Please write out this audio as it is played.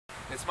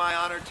It's my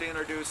honor to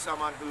introduce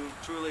someone who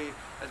truly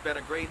has been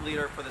a great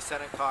leader for the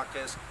Senate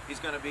caucus. He's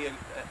going to be an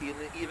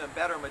even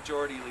better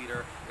majority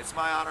leader. It's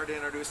my honor to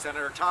introduce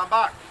Senator Tom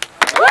Bakk.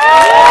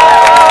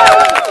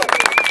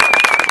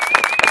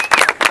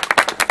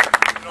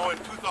 You know, in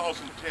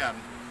 2010,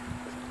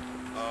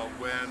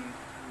 when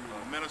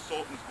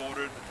Minnesotans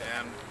voted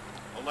and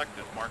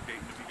elected Mark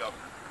Dayton to be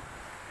governor,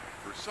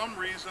 for some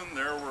reason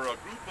there were a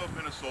group of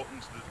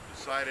Minnesotans that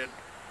decided,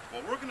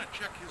 well, we're going to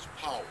check his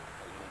power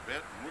a little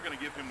bit, and we're going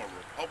to give him a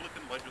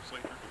Republican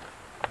legislature to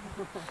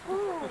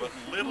work. But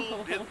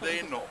little did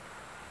they know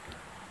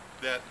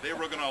that they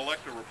were going to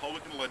elect a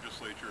Republican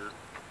legislature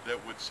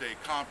that would say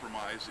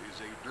compromise is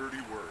a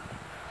dirty word,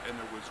 and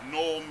there was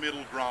no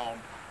middle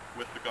ground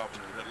with the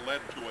governor that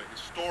led to a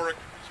historic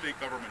state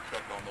government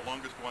shutdown, the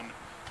longest one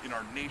in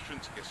our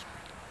nation's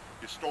history.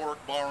 Historic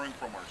borrowing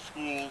from our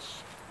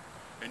schools,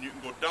 and you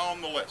can go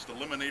down the list,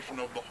 elimination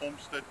of the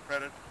homestead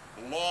credit,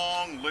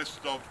 long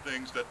list of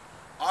things that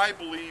I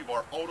believe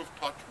are out of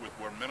touch with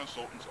where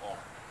Minnesotans are.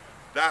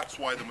 That's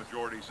why the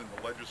majorities in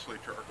the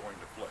legislature are going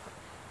to flip.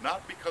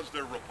 Not because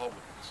they're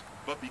Republicans,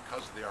 but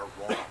because they are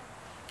wrong.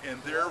 And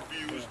their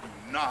views do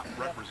not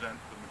represent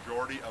the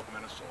majority of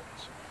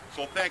Minnesotans.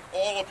 So thank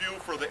all of you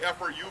for the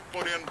effort you've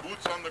put in,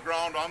 boots on the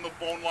ground, on the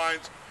phone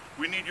lines.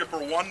 We need you for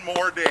one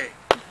more day.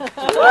 And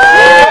then,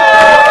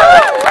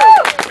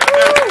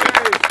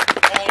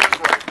 all is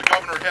right. The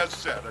governor has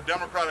said a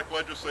Democratic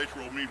legislature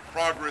will mean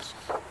progress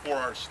for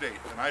our state.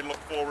 And I look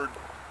forward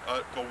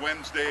to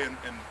Wednesday and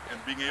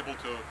being able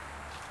to,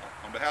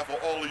 on behalf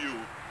of all of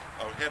you,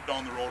 head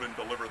down the road and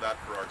deliver that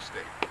for our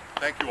state.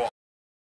 Thank you all.